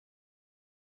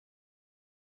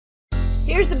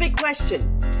Here's the big question.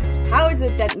 How is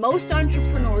it that most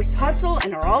entrepreneurs hustle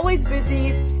and are always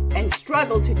busy and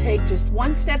struggle to take just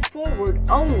one step forward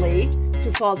only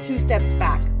to fall two steps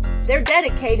back? They're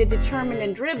dedicated, determined,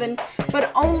 and driven,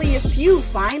 but only a few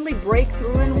finally break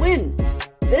through and win.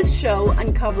 This show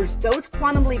uncovers those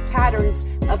quantum leap patterns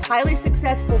of highly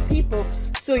successful people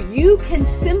so you can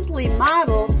simply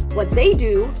model what they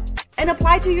do and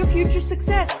apply to your future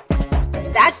success.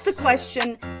 That's the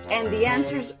question, and the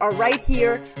answers are right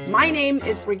here. My name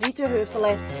is Brigitte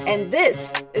Höfele, and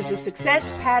this is the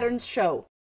Success Patterns Show.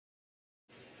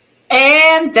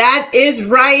 And that is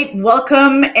right.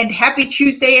 Welcome and happy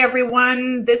Tuesday,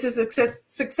 everyone. This is the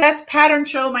Success Pattern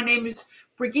Show. My name is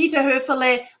Brigitte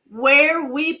Höfele, where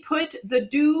we put the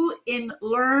do in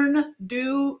learn,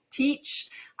 do, teach.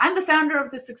 I'm the founder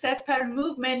of the Success Pattern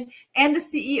Movement and the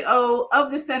CEO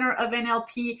of the Center of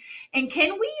NLP. And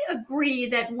can we agree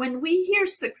that when we hear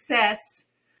success,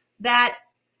 that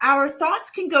our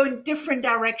thoughts can go in different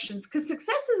directions? Because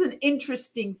success is an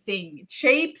interesting thing. It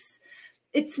shapes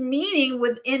its meaning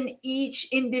within each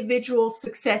individual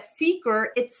success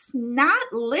seeker. It's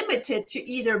not limited to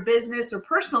either business or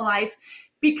personal life,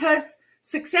 because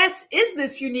success is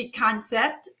this unique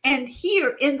concept. And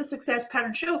here in the Success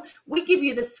Pattern Show, we give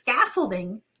you the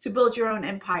scaffolding to build your own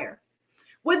empire.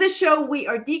 With this show, we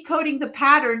are decoding the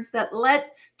patterns that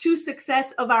led to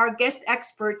success of our guest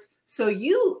experts so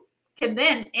you can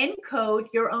then encode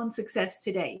your own success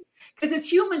today. Because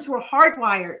as humans, we're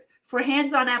hardwired for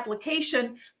hands-on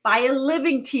application by a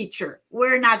living teacher.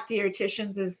 We're not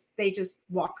theoreticians as they just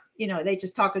walk, they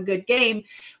just talk a good game.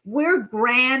 We're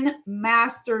grand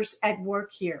masters at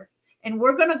work here. And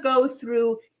we're going to go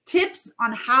through tips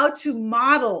on how to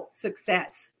model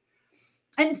success.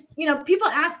 And, people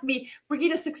ask me,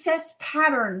 Brigitte, success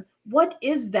pattern, what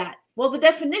is that? Well, the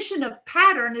definition of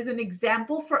pattern is an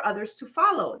example for others to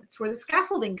follow. That's where the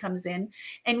scaffolding comes in.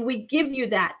 And we give you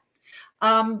that.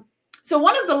 So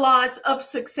one of the laws of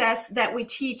success that we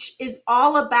teach is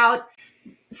all about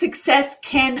success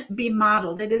can be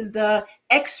modeled. It is the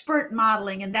expert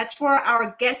modeling, and that's where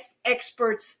our guest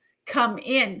experts come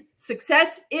in.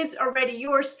 Success is already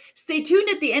yours. Stay tuned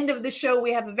at the end of the show.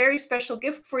 We have a very special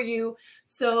gift for you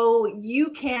so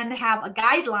you can have a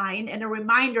guideline and a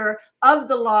reminder of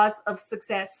the laws of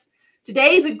success.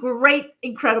 Today is a great,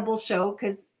 incredible show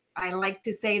because I like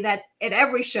to say that at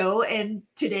every show, and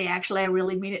today, actually, I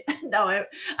really mean it. No,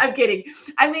 I'm kidding.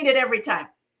 I mean it every time.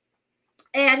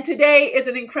 And today is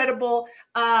an incredible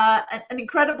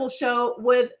show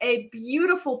with a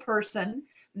beautiful person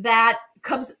that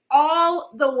comes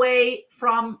all the way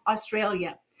from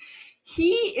Australia.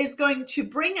 He is going to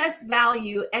bring us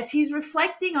value as he's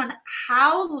reflecting on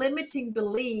how limiting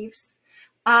beliefs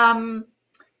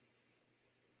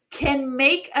can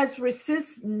make us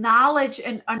resist knowledge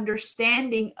and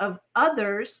understanding of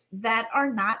others that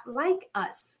are not like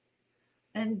us.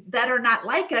 And that are not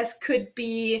like us could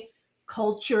be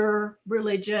culture,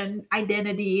 religion,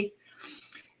 identity.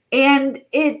 And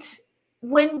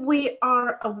when we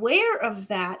are aware of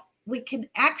that, we can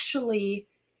actually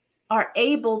are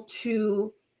able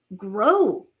to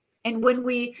grow. And when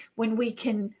we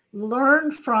can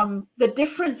learn from the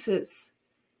differences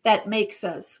that makes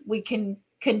us, we can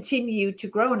continue to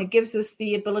grow, and it gives us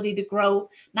the ability to grow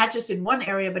not just in one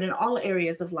area but in all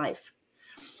areas of life.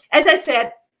 As I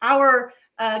said, our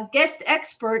guest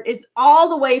expert is all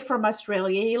the way from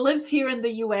Australia. He lives here in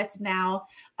the US now.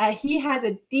 He has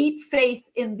a deep faith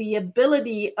in the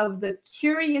ability of the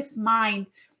curious mind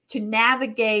to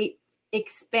navigate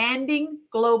expanding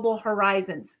global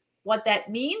horizons. What that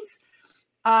means,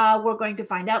 we're going to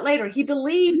find out later. He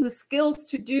believes the skills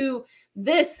to do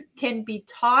this can be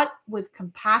taught with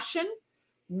compassion,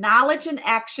 knowledge, and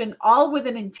action, all with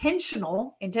an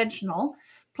intentional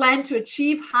plan to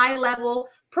achieve high-level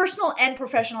personal and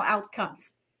professional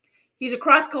outcomes. He's a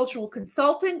cross-cultural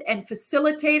consultant and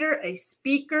facilitator, a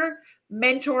speaker,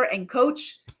 mentor, and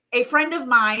coach, a friend of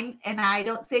mine, and I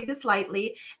don't say this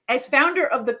lightly. As founder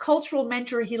of the Cultural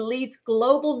Mentor, he leads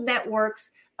global networks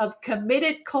of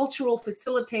committed cultural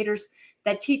facilitators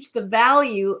that teach the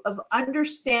value of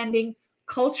understanding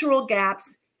cultural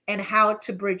gaps and how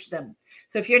to bridge them.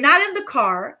 So if you're not in the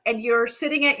car and you're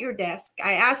sitting at your desk,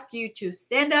 I ask you to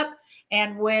stand up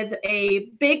and with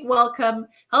a big welcome,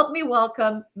 help me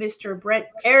welcome Mr. Brett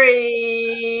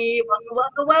Parry.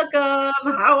 Welcome.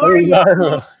 How are you?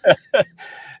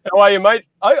 How are you, mate?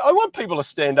 I want people to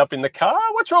stand up in the car.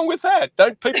 What's wrong with that?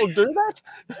 Don't people do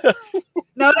that?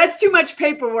 No, that's too much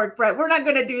paperwork, Brett. We're not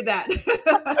going to do that.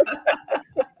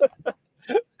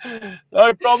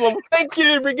 No problem. Thank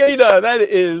you, Brigitte. That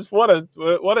is what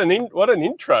an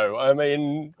intro. I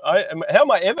mean, how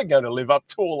am I ever going to live up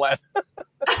to all that?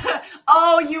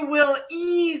 Oh, you will.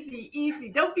 Easy,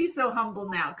 easy. Don't be so humble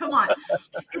now. Come on.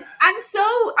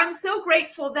 I'm so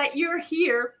grateful that you're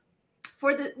here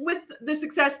for with the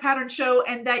Success Pattern Show,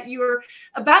 and that you're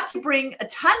about to bring a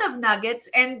ton of nuggets.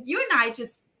 And you and I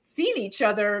just seen each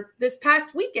other this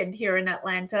past weekend here in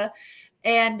Atlanta,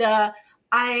 and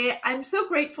I'm so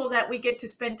grateful that we get to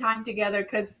spend time together.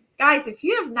 Because guys, if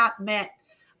you have not met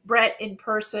Brett in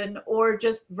person or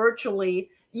just virtually,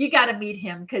 you got to meet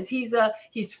him, because he's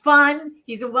fun.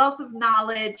 He's a wealth of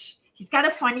knowledge. He's got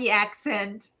a funny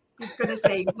accent. He's going to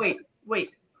say,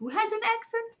 wait, who has an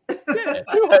accent? Yeah,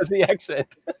 who has the accent?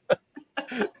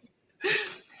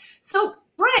 So,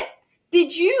 Brett,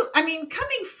 I mean,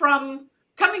 coming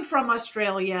from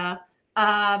Australia,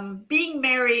 being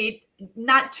married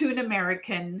not to an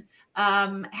American,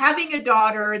 having a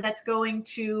daughter that's going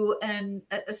to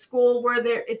a school where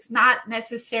it's not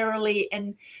necessarily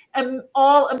an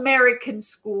all American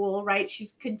school, right?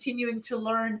 She's continuing to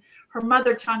learn her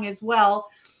mother tongue as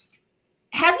well.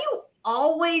 Have you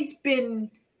always been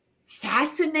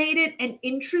fascinated and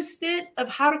interested of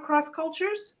how to cross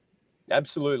cultures?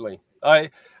 Absolutely. And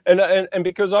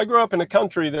because I grew up in a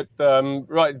country that,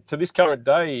 right to this current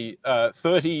day,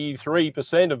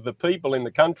 33% of the people in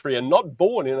the country are not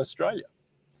born in Australia.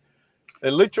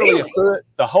 They're literally Really?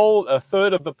 a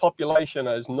third of the population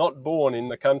is not born in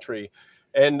the country.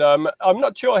 And I'm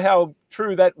not sure how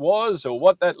true that was or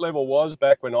what that level was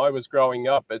back when I was growing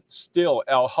up, but still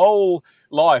our whole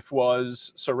life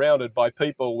was surrounded by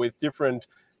people with different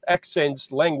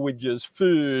accents, languages,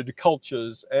 food,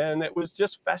 cultures. And it was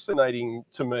just fascinating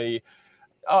to me.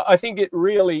 I think it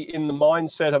really in the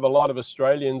mindset of a lot of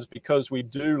Australians, because we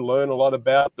do learn a lot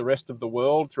about the rest of the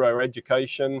world through our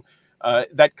education.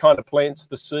 That kind of plants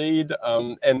the seed,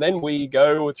 and then we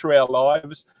go through our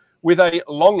lives with a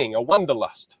longing, a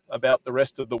wanderlust about the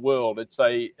rest of the world.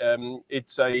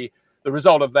 The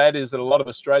result of that is that a lot of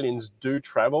Australians do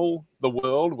travel the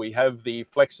world. We have the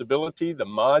flexibility, the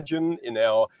margin in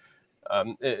our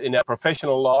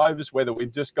professional lives, whether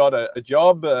we've just got a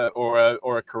job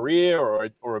or a career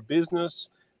or a business.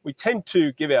 We tend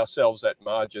to give ourselves that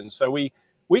margin, so we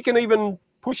can even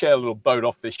push our little boat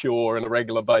off the shore on a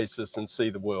regular basis and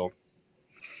see the world.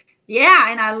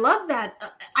 Yeah, and I love that.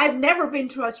 I've never been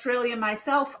to Australia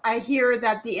myself. I hear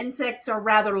that the insects are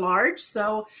rather large,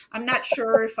 so I'm not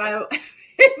sure if I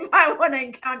if I want to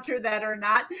encounter that or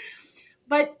not.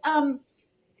 But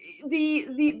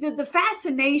the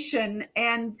fascination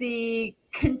and the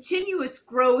continuous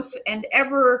growth and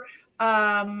a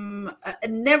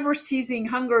never ceasing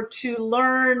hunger to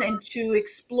learn and to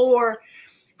explore.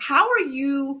 How are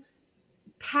you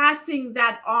passing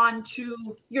that on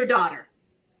to your daughter?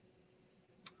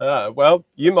 Well,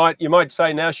 you might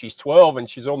say now she's 12 and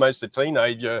she's almost a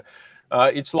teenager.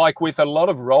 It's like with a lot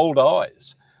of rolled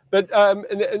eyes, but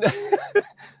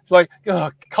it's like, oh,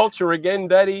 culture again,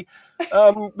 Daddy.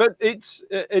 But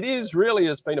it is really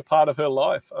has been a part of her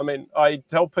life. I mean, I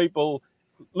tell people,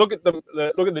 look at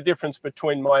the difference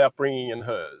between my upbringing and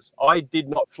hers. I did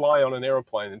not fly on an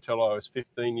aeroplane until I was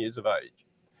 15 years of age.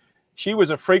 She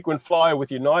was a frequent flyer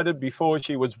with United before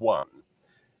she was one.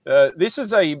 This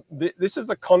is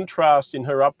a contrast in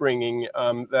her upbringing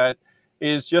that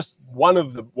is just one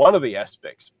of the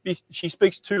aspects. She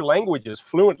speaks two languages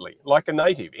fluently, like a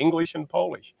native, English and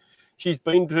Polish. She's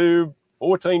been to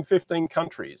 14, 15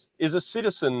 countries, is a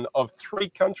citizen of 3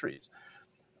 countries.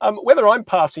 Whether I'm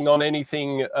passing on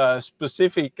anything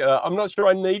specific, I'm not sure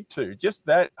I need to. Just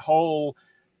that whole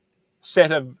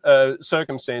set of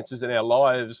circumstances in our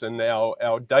lives and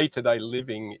our day-to-day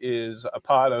living is a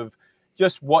part of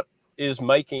just what is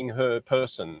making her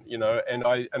person, and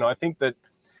I think that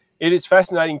it is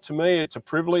fascinating to me. It's a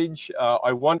privilege.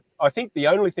 I think the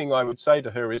only thing I would say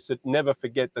to her is that never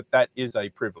forget that is a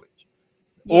privilege.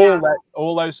 Yeah.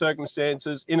 All those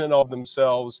circumstances in and of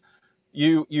themselves,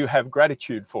 you have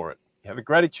gratitude for it. You have a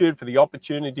gratitude for the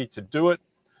opportunity to do it,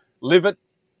 live it,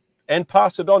 and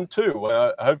pass it on too,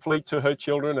 hopefully to her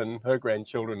children and her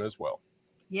grandchildren as well.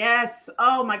 Yes.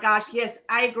 Oh my gosh. Yes,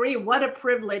 I agree. What a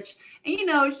privilege.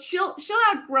 And she'll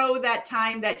outgrow that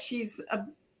time that she's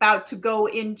about to go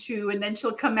into, and then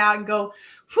she'll come out and go,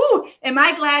 "Whew, am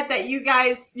I glad that you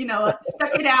guys,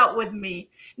 stuck it out with me."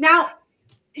 Now,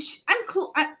 let's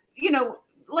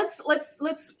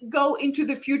go into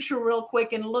the future real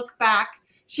quick and look back.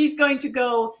 She's going to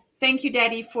go, "Thank you,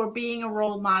 Daddy, for being a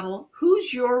role model."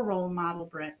 Who's your role model,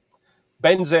 Brett?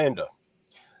 Ben Zander.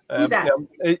 Who's that?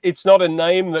 It's not a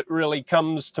name that really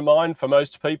comes to mind for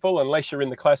most people, unless you're in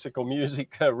the classical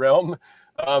music realm.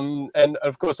 And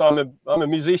of course, I'm a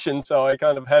musician, so I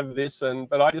kind of have this.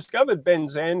 But I discovered Ben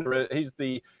Zander. He's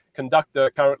the conductor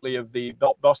currently of the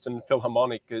Boston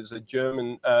Philharmonic, is a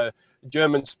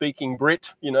German-speaking Brit,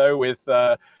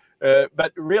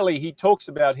 but really he talks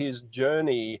about his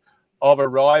journey of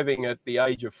arriving at the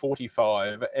age of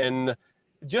 45 and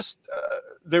just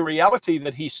the reality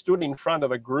that he stood in front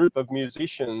of a group of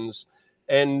musicians,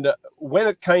 and when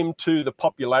it came to the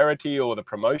popularity or the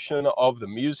promotion of the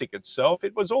music itself,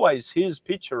 it was always his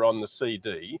picture on the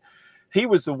CD. He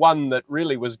was the one that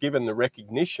really was given the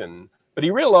recognition, but he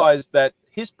realized that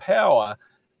his power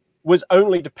was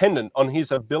only dependent on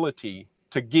his ability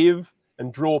to give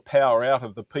and draw power out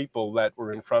of the people that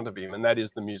were in front of him, and that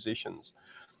is the musicians.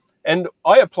 And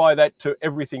I apply that to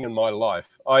everything in my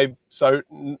life. So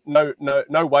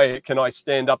no way can I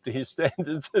stand up to his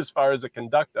standards as far as a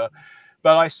conductor,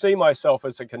 but I see myself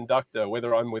as a conductor,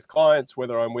 whether I'm with clients,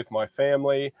 whether I'm with my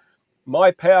family.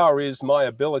 My power is my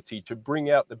ability to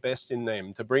bring out the best in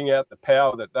them, to bring out the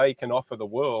power that they can offer the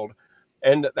world.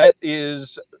 And that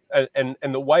is, and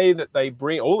the way that they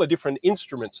bring all the different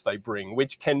instruments they bring,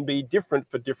 which can be different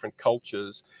for different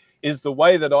cultures, is the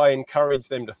way that I encourage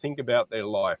them to think about their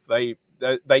life. They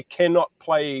cannot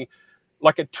play,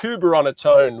 like a tuba on its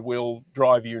own will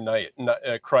drive you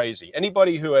crazy.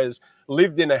 Anybody who has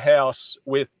lived in a house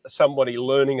with somebody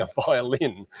learning a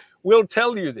violin will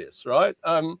tell you this, right?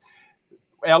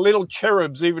 Our little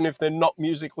cherubs, even if they're not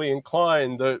musically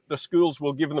inclined, the schools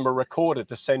will give them a recorder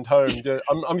to send home.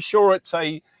 I'm sure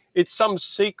it's some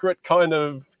secret kind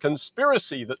of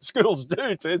conspiracy that schools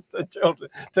do to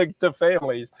children, to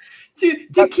families.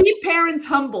 To keep parents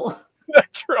humble.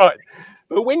 That's right.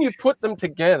 But when you put them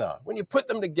together,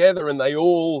 and they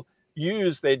all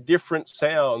use their different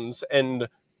sounds and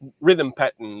rhythm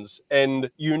patterns and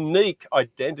unique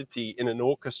identity in an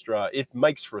orchestra, it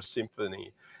makes for a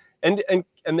symphony. And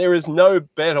there is no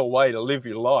better way to live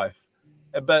your life.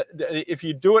 But if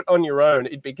you do it on your own,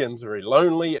 it becomes very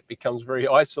lonely, it becomes very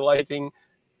isolating,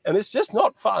 and it's just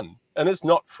not fun, and it's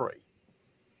not free.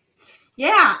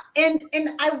 Yeah, and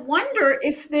I wonder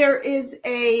if there is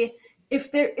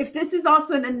if this is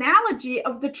also an analogy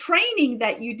of the training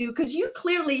that you do, because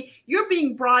you're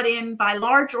being brought in by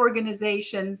large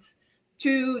organizations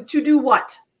to do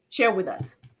what? Share with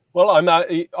us. Well,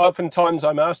 oftentimes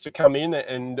I'm asked to come in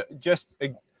and just,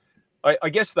 I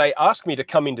guess they ask me to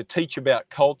come in to teach about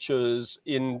cultures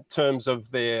in terms of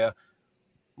their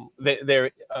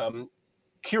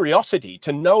curiosity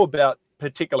to know about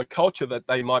particular culture that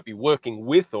they might be working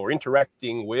with or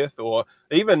interacting with, or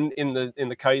even in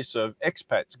the case of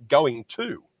expats going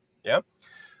to, yeah.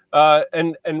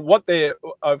 And what they're,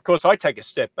 of course, I take a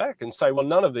step back and say, well,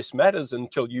 none of this matters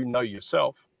until you know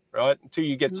yourself, right? Until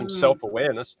you get some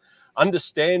self-awareness,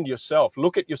 understand yourself,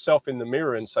 look at yourself in the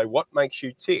mirror and say, what makes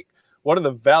you tick? What are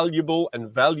the valuable and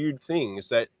valued things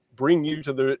that bring you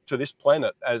to this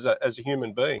planet as a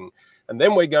human being? And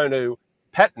then we're going to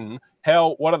pattern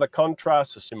what are the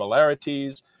contrasts, the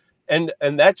similarities, and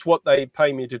that's what they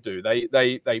pay me to do.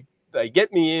 They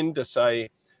get me in to say,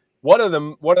 what are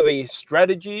the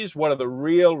strategies, what are the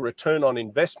real return on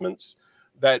investments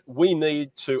that we need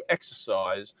to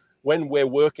exercise when we're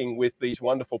working with these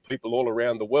wonderful people all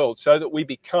around the world, so that we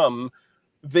become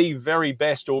the very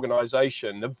best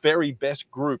organization, the very best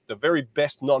group, the very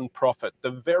best nonprofit,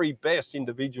 the very best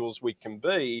individuals we can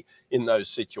be in those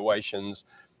situations.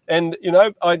 And,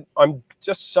 I'm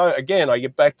just so, again, I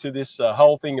get back to this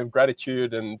whole thing of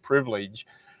gratitude and privilege.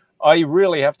 I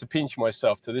really have to pinch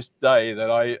myself to this day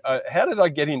that how did I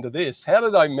get into this? How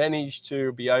did I manage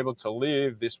to be able to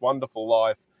live this wonderful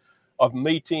life of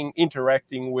meeting,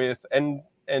 interacting with, and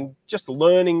just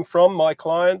learning from my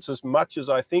clients as much as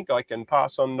I think I can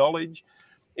pass on knowledge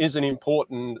is an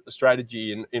important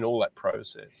strategy in all that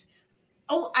process.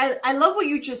 Oh, I love what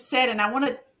you just said, and I want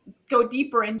to go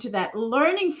deeper into that.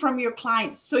 Learning from your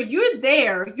clients. So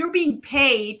you're being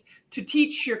paid to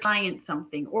teach your clients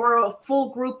something, or a full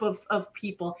group of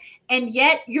people, and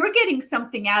yet you're getting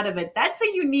something out of it. That's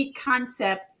a unique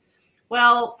concept.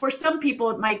 Well, for some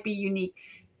people it might be unique.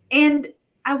 And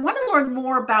I want to learn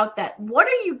more about that. What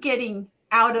are you getting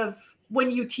out of when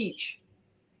you teach?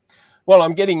 Well,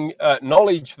 I'm getting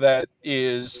knowledge that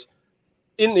is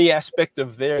in the aspect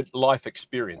of their life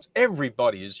experience.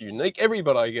 Everybody is unique.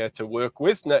 Everybody I get to work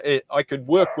with. Now, I could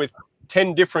work with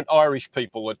 10 different Irish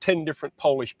people, or 10 different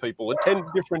Polish people, or 10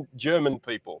 different German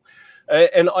people.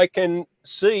 And I can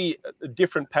see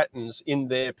different patterns in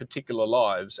their particular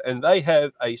lives, and they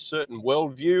have a certain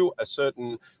worldview, a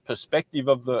certain perspective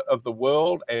of the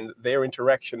world and their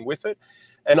interaction with it.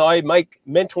 And I make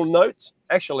mental notes.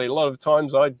 Actually, a lot of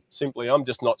times I'm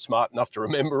just not smart enough to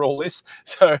remember all this.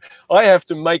 So I have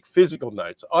to make physical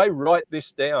notes. I write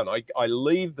this down. I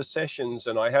leave the sessions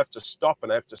and I have to stop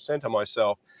and I have to center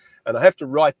myself, and I have to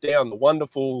write down the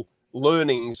wonderful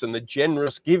learnings and the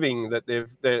generous giving that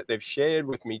they've shared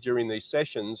with me during these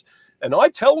sessions. And I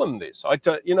tell them this.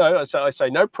 I say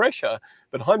no pressure,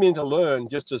 but I'm in to learn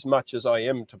just as much as I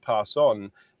am to pass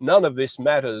on. None of this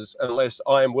matters unless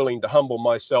I am willing to humble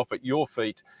myself at your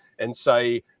feet and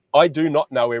say, I do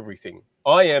not know everything.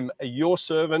 I am your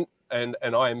servant, and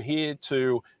I am here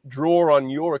to draw on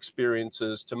your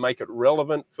experiences to make it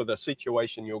relevant for the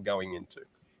situation you're going into.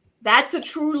 That's a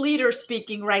true leader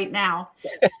speaking right now.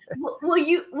 Will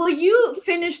you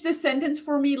finish this sentence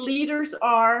for me? Leaders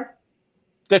are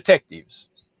detectives.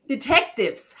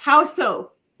 Detectives. How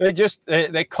so?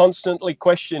 They're constantly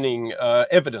questioning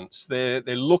evidence. They're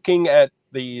looking at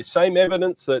the same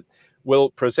evidence that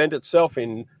will present itself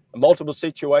in multiple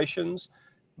situations,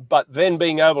 but then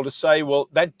being able to say, well,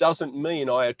 that doesn't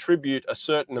mean I attribute a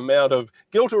certain amount of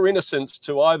guilt or innocence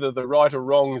to either the right or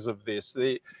wrongs of this.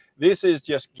 This is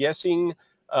just guessing.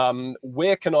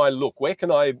 Where can I look? Where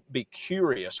can I be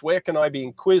curious? Where can I be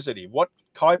inquisitive? What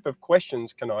type of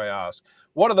questions can I ask?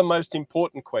 What are the most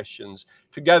important questions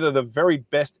to gather the very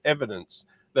best evidence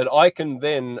that I can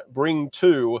then bring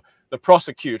to the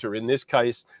prosecutor, in this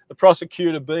case, the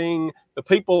prosecutor being the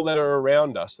people that are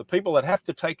around us, the people that have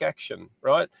to take action,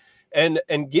 right? And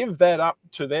give that up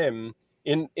to them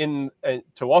to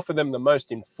offer them the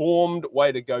most informed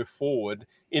way to go forward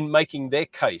in making their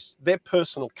case, their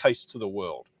personal case to the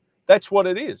world. That's what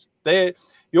it is.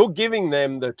 You're giving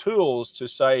them the tools to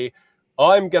say,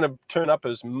 I'm going to turn up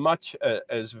as much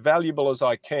as valuable as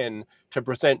I can to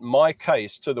present my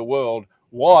case to the world,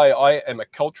 why I am a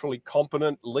culturally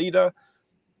competent leader,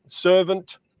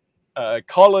 servant,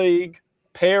 colleague,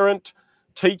 parent,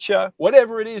 teacher,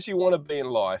 whatever it is you want to be in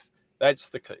life. That's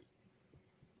the key.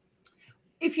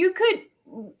 If you could,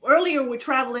 earlier we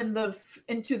travel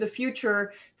into the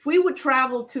future. If we would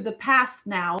travel to the past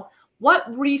now, what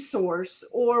resource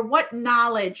or what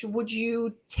knowledge would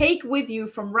you take with you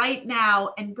from right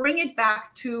now and bring it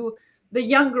back to the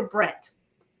younger Brett?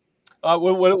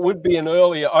 Well, it would be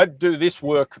I'd do this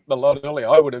work a lot earlier.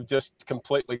 I would have just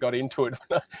completely got into it.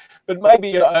 But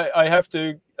maybe I have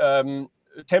to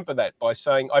temper that by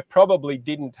saying I probably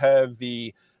didn't have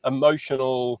the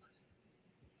emotional,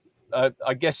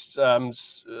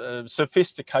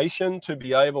 sophistication to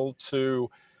be able to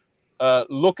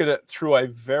look at it through a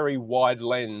very wide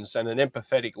lens and an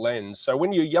empathetic lens. So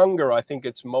when you're younger, I think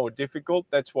it's more difficult.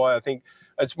 That's why I think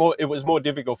it was more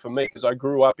difficult for me, because I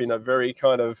grew up in a very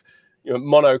kind of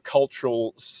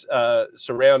monocultural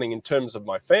surrounding in terms of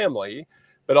my family,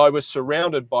 but I was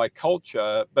surrounded by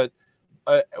culture, but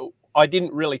I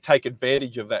didn't really take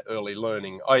advantage of that early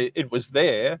learning. It was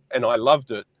there and I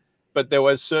loved it, but there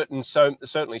was certainly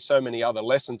so many other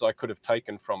lessons I could have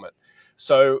taken from it.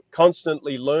 So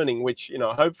constantly learning, which,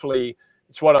 hopefully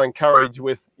it's what I encourage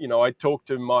with, I talk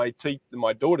to my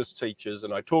daughter's teachers,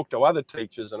 and I talk to other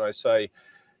teachers, and I say,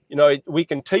 we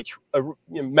can teach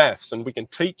maths, and we can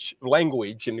teach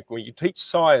language, and we can teach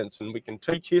science, and we can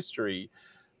teach history,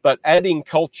 but adding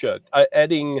culture,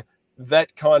 adding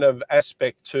that kind of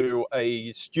aspect to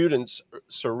a student's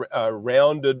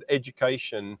rounded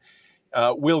education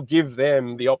will give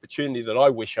them the opportunity that I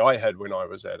wish I had when I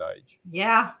was that age.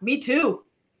 Yeah, me too.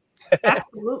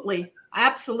 Absolutely.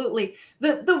 Absolutely.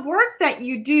 The work that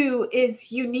you do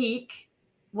is unique.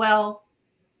 Well,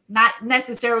 not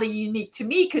necessarily unique to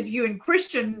me, because you and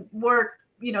Christian work,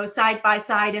 side by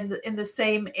side in the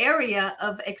same area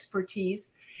of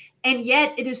expertise. And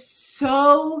yet it is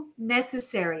so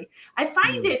necessary. I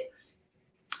find it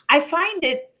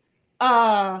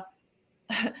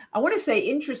I want to say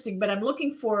interesting, but I'm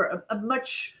looking for a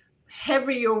much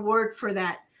heavier word for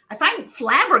that. I find it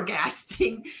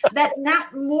flabbergasting that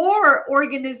not more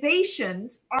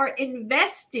organizations are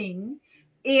investing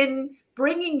in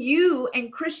bringing you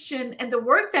and Christian and the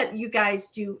work that you guys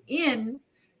do in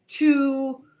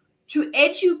to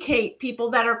educate people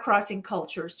that are crossing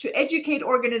cultures, to educate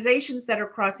organizations that are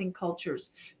crossing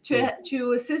cultures,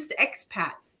 to assist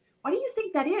expats. Why do you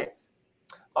think that is?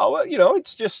 Oh, well,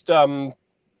 it's just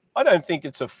I don't think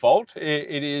it's a fault.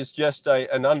 It is just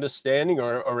an understanding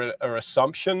or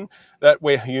assumption that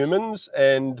we're humans,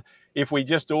 and if we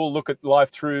just all look at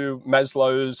life through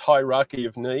Maslow's hierarchy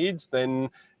of needs, then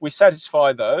we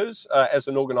satisfy those as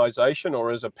an organization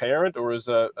or as a parent or as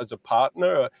a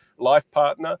partner, a life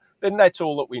partner, then that's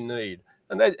all that we need.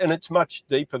 And it's much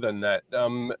deeper than that.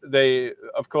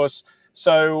 Of course,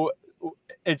 so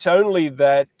it's only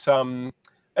that, and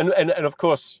of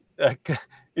course,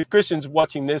 if Christian's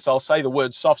watching this, I'll say the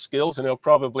word soft skills, and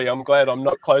I'm glad I'm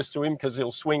not close to him because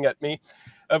he'll swing at me.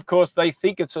 Of course, they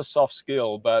think it's a soft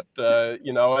skill, but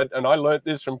and I learned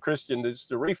this from Christian, is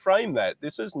to reframe that.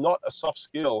 This is not a soft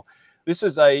skill. This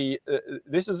is a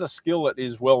skill that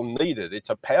is well needed. It's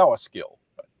a power skill.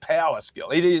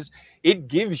 It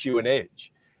gives you an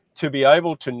edge to be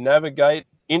able to navigate,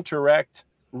 interact,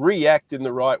 react in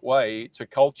the right way to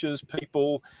cultures,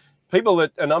 people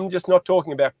that, and I'm just not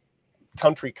talking about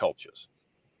country cultures.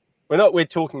 We're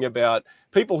talking about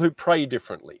people who pray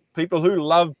differently, people who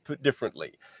love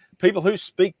differently, people who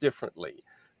speak differently,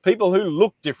 people who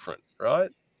look different, right?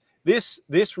 This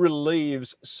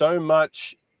relieves so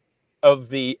much of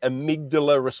the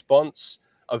amygdala response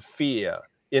of fear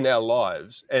in our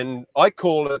lives. And I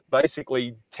call it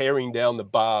basically tearing down the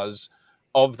bars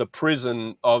of the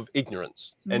prison of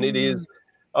ignorance. And it is,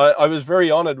 I was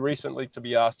very honored recently to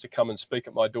be asked to come and speak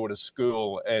at my daughter's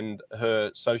school, and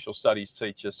her social studies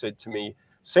teacher said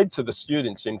to the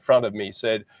students in front of me,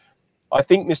 said, I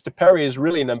think Mr. Parry is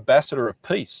really an ambassador of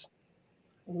peace,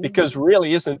 because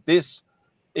really isn't this,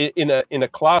 in a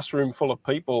classroom full of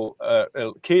people,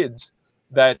 kids,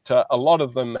 that a lot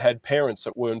of them had parents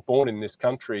that weren't born in this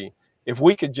country. If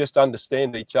we could just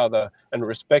understand each other and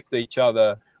respect each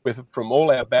other from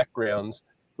all our backgrounds,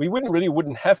 we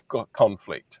wouldn't have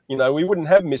conflict. We wouldn't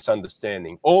have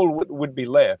misunderstanding. All would be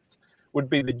left would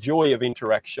be the joy of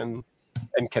interaction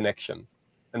and connection,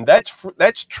 and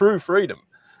that's true freedom.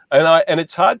 And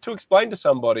it's hard to explain to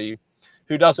somebody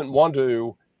who doesn't want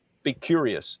to be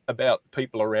curious about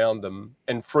people around them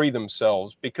and free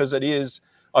themselves, because it is.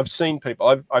 I've seen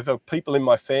people. I've had people in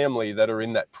my family that are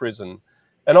in that prison,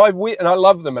 and I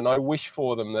love them, and I wish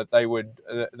for them that they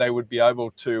would be able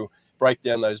to break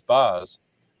down those bars.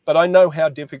 But I know how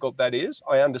difficult that is.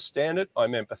 I understand it.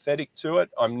 I'm empathetic to it.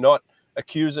 I'm not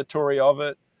accusatory of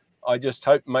it. I just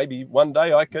hope maybe one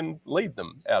day I can lead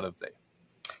them out of there.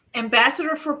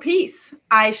 Ambassador for Peace.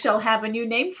 I shall have a new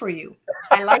name for you.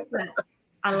 I like that.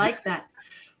 I like that.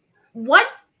 What,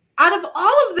 out of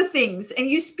all of the things,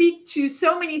 and you speak to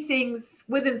so many things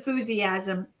with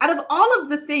enthusiasm, out of all of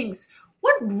the things,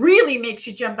 what really makes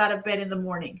you jump out of bed in the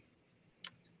morning?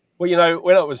 Well,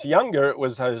 when I was younger, it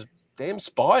was those damn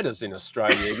spiders in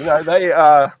Australia.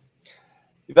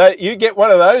 You get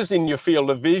one of those in your field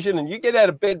of vision and you get out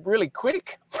of bed really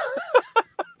quick.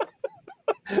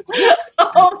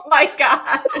 Oh my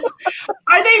gosh.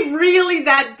 Are they really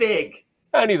that big?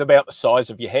 Only about the size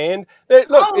of your hand.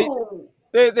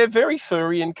 They're very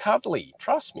furry and cuddly,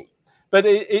 trust me. But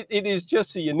it is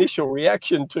just the initial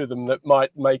reaction to them that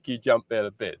might make you jump out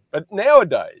of bed. But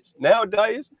nowadays,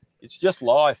 it's just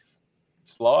life.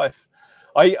 It's life.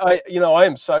 I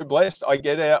am so blessed. I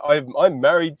get out. I'm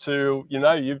married to,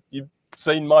 you've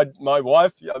seen my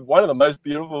wife, one of the most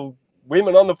beautiful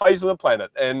women on the face of the planet,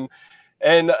 and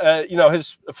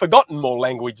has forgotten more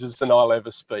languages than I'll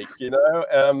ever speak.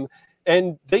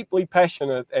 And deeply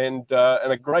passionate, and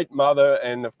a great mother,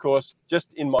 and of course,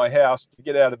 just in my house, to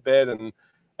get out of bed and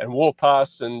walk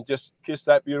past and just kiss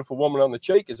that beautiful woman on the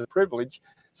cheek is a privilege.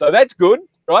 So that's good,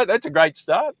 right? That's a great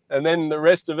start. And then the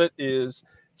rest of it is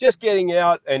just getting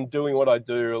out and doing what I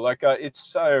do. Like I'm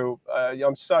so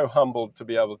humbled to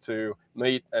be able to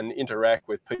meet and interact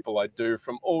with people I do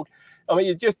from all. I mean,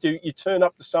 you turn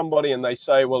up to somebody and they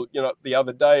say, well, the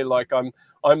other day, like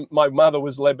my mother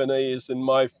was Lebanese and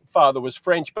my father was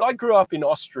French, but I grew up in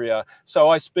Austria, so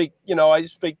I speak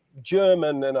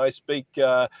German, and I speak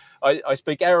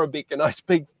Arabic, and I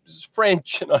speak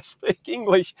French, and I speak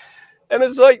English. And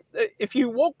it's like, if you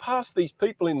walk past these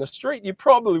people in the street, you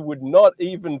probably would not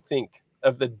even think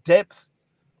of the depth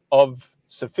of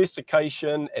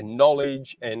sophistication and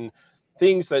knowledge and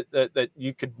things that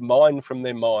you could mine from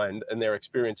their mind and their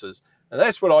experiences. And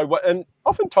that's what and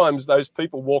oftentimes those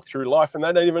people walk through life and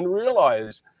they don't even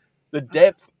realize the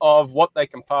depth of what they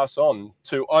can pass on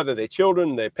to either their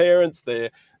children, their parents,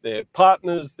 their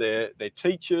partners, their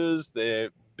teachers,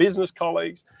 their business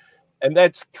colleagues. And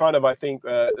that's kind of, I think,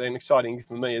 an exciting thing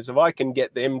for me, is if I can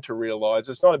get them to realize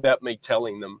it's not about me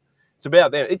telling them, it's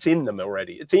about them. It's in them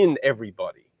already. It's in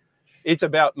everybody. It's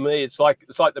about me. It's like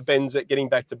the getting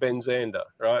back to Ben Zander,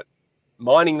 right?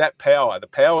 Mining that power. The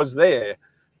power's there.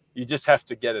 You just have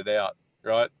to get it out,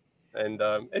 right? And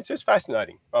it's just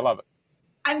fascinating. I love it.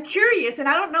 I'm curious, and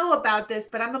I don't know about this,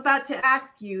 but I'm about to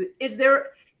ask you,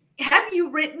 have you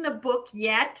written a book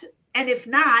yet? And if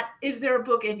not, is there a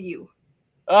book in you?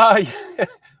 Uh,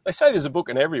 they say there's a book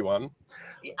in everyone.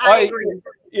 I I, agree.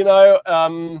 you know,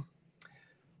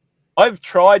 I've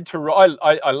tried to write.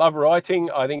 I love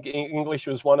writing. I think English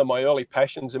was one of my early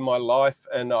passions in my life,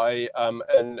 and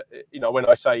when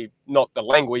I say not the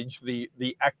language,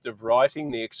 the act of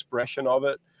writing, the expression of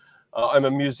it. I'm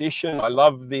a musician. I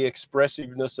love the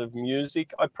expressiveness of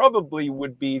music. I probably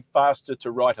would be faster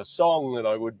to write a song than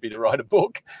I would be to write a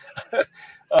book.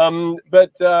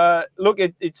 But look,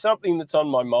 it's something that's on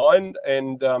my mind,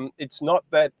 and it's not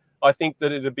that I think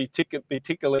that it'd be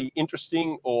particularly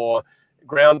interesting or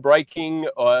groundbreaking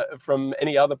from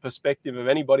any other perspective of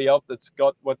anybody else that's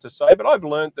got what to say. But I've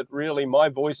learned that really my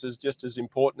voice is just as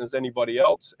important as anybody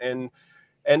else, and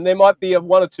there might be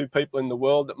one or two people in the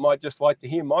world that might just like to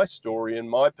hear my story and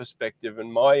my perspective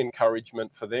and my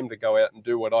encouragement for them to go out and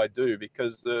do what I do,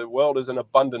 because the world is an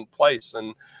abundant place,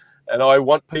 and I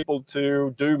want people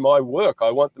to do my work. I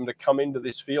want them to come into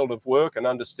this field of work and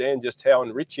understand just how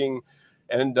enriching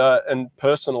and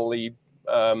personally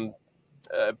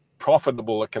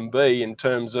profitable it can be in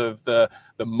terms of the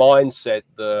mindset,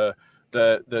 the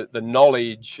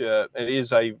knowledge.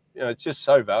 It's just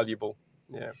so valuable.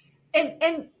 Yeah.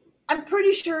 And I'm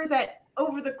pretty sure that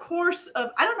over the course of,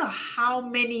 I don't know how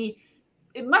many,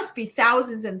 it must be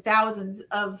thousands and thousands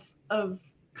of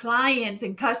clients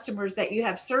and customers that you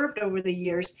have served over the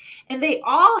years, and they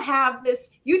all have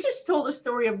this. You just told a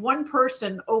story of one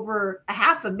person over a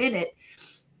half a minute,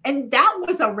 and that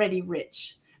was already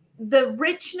rich. The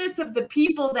richness of the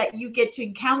people that you get to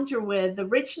encounter with, the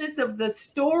richness of the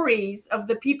stories of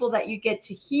the people that you get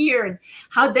to hear, and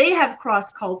how they have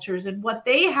crossed cultures and what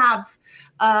they have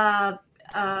uh,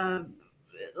 uh,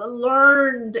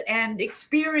 learned and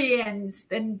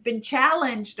experienced and been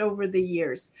challenged over the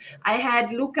years. I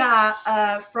had Luca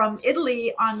from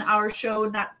Italy on our show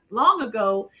not long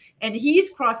ago, and he's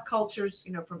crossed cultures,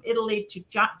 from Italy to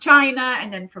China,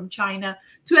 and then from China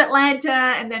to Atlanta,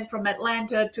 and then from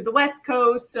Atlanta to the West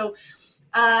Coast. So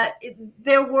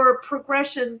there were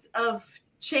progressions of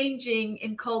changing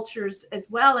in cultures as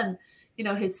well. And,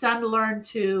 his son learned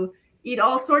to eat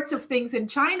all sorts of things in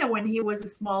China when he was a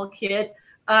small kid,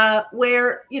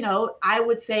 where, I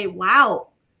would say, wow,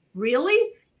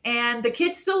 really? And the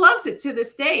kid still loves it to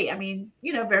this day. I mean,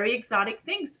 very exotic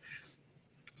things.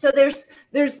 So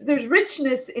there's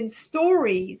richness in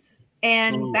stories.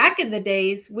 And back in the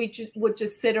days, we would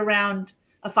just sit around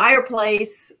a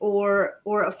fireplace or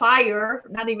a fire,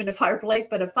 not even a fireplace,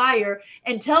 but a fire,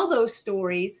 and tell those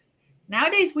stories.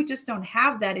 Nowadays, we just don't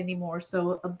have that anymore.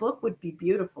 So a book would be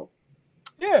beautiful.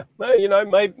 Yeah,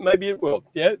 maybe it will.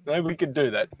 Yeah, maybe we could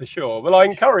do that for sure. Well, I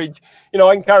encourage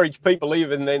people,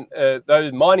 even then,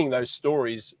 those mining those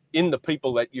stories in the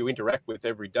people that you interact with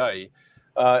every day,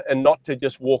 and not to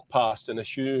just walk past and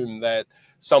assume that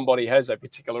somebody has a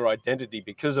particular identity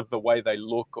because of the way they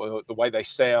look or the way they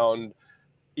sound.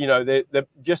 They're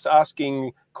just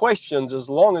asking questions, as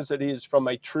long as it is from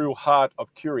a true heart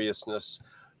of curiousness.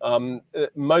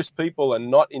 Most people are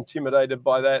not intimidated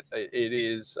by that. It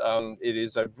is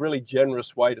a really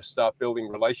generous way to start building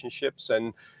relationships,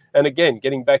 and again,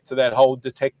 getting back to that whole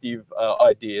detective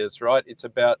ideas, right? It's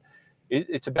about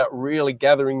really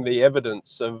gathering the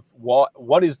evidence of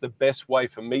what is the best way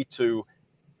for me to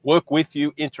work with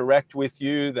you, interact with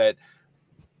you, that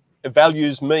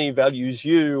values me, values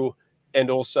you, and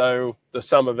also the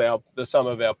sum of our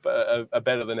are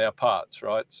better than our parts,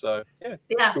 right? So yeah, it's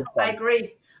Yeah, good I fun.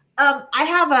 agree.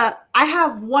 I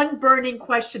have one burning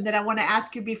question that I want to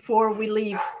ask you before we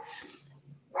leave.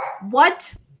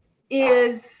 What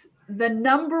is the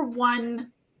number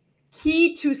one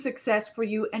key to success for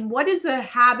you, and what is a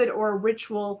habit or a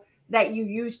ritual that you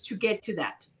use to get to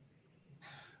that?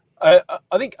 I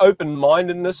think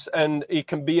open-mindedness, and it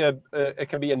can be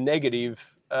a negative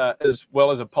as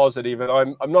well as a positive,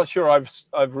 and I'm not sure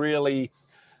I've really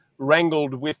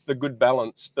wrangled with the good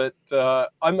balance, but I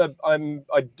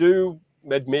do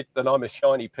admit that I'm a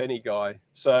shiny penny guy.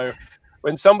 So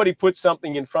when somebody puts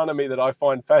something in front of me that I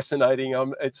find fascinating,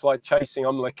 it's like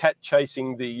I'm the cat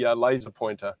chasing the laser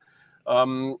pointer.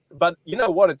 But you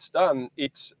know what it's done?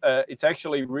 It's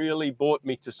actually really brought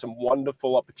me to some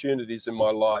wonderful opportunities in my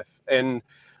life, and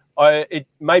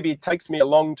maybe it takes me a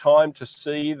long time to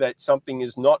see that something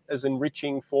is not as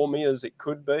enriching for me as it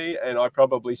could be, and I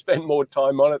probably spend more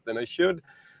time on it than I should.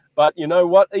 But you know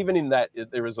what? Even in that,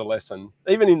 there is a lesson.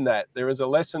 Even in that, there is a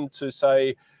lesson to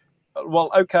say, well,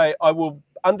 okay, I will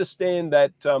understand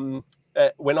that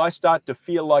when I start to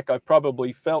feel like I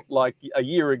probably felt like a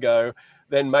year ago,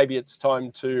 then maybe it's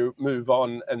time to move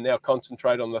on and now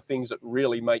concentrate on the things that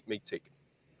really make me tick.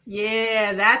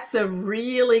 Yeah, that's a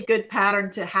really good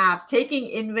pattern to have. Taking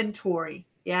inventory.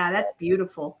 Yeah, that's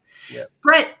beautiful. Yeah.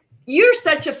 Brett, you're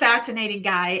such a fascinating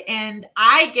guy, and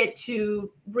I get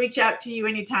to reach out to you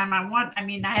anytime I want. I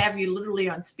mean, I have you literally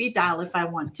on speed dial if I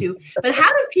want to. But how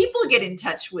do people get in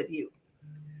touch with you?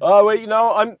 Oh, well, you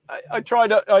know, I try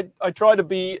to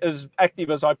be as active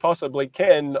as I possibly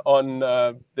can on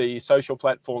the social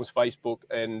platforms, Facebook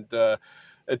and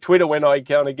Twitter when I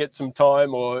kind of get some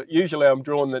time, or usually I'm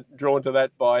drawn to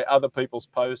that by other people's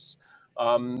posts.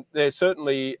 There's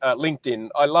certainly LinkedIn.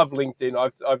 I love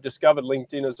LinkedIn. I've discovered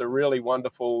LinkedIn as a really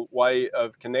wonderful way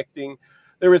of connecting.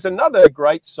 There is another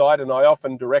great site, and I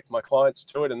often direct my clients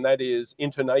to it, and that is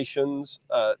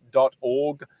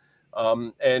internations.org.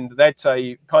 And that's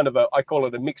a kind of I call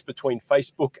it a mix between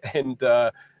Facebook and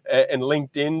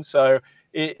LinkedIn. So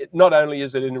not only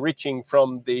is it enriching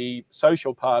from the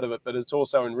social part of it, but it's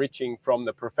also enriching from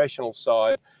the professional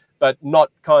side, but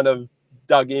not kind of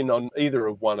dug in on either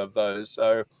of one of those.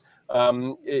 So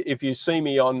if you see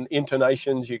me on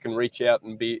Internations, you can reach out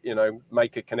and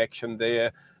make a connection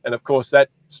there. And of course that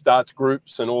starts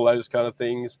groups and all those kind of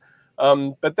things.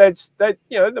 But that's the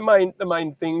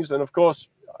main things. And of course,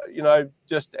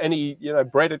 just any,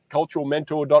 Brett at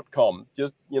culturalmentor.com.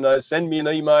 Just, send me an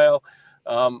email.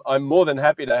 I'm more than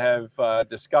happy to have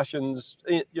discussions,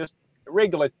 just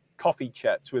regular coffee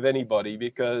chats with anybody,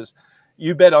 because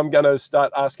you bet I'm going to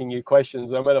start asking you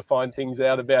questions. I'm going to find things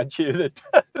out about you that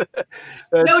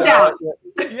no doubt.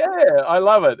 Yeah, I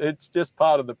love it. It's just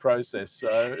part of the process.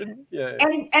 So yeah.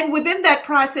 And within that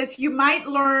process, you might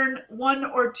learn one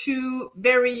or two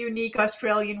very unique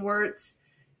Australian words.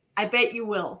 I bet you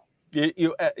will.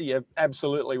 You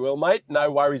absolutely will, mate.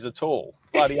 No worries at all.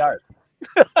 Bloody oath.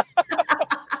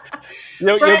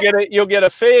 You'll get a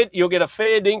fair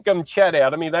dinkum chat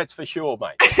out of me. That's for sure,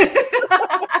 mate.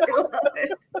 I love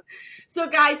it. So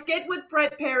guys, get with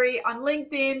Brett Parry on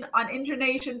LinkedIn, on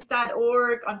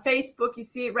internations.org, on Facebook. You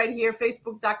see it right here,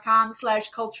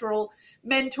 facebook.com/cultural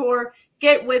mentor.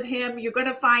 Get with him. You're going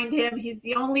to find him. He's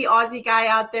the only Aussie guy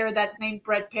out there that's named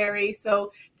Brett Parry.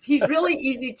 So he's really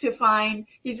easy to find.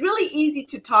 He's really easy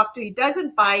to talk to. He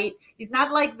doesn't bite. He's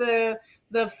not like the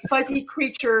fuzzy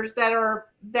creatures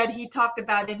that he talked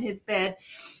about in his bed.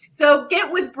 So get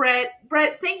with Brett.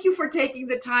 Brett, thank you for taking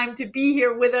the time to be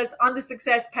here with us on the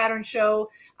Success Pattern Show.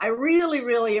 I really,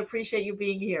 really appreciate you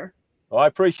being here. I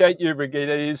appreciate you, Brigitte.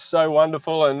 It is so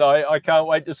wonderful, and I can't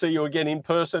wait to see you again in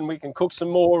person. We can cook some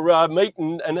more meat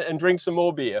and drink some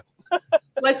more beer.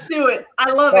 Let's do it.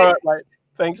 I love All it. right, mate.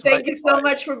 Thanks, Thank you so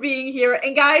much for being here.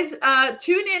 And guys,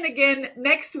 tune in again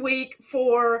next week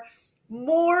for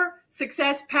more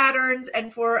success patterns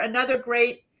and for another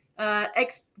great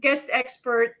guest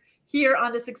expert here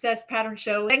on the Success Pattern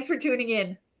Show. Thanks for tuning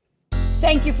in.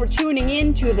 Thank you for tuning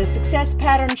in to the Success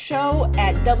Pattern Show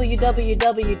at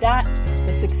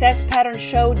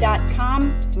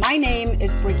www.thesuccesspatternshow.com. My name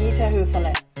is Brigitte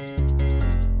Höfele.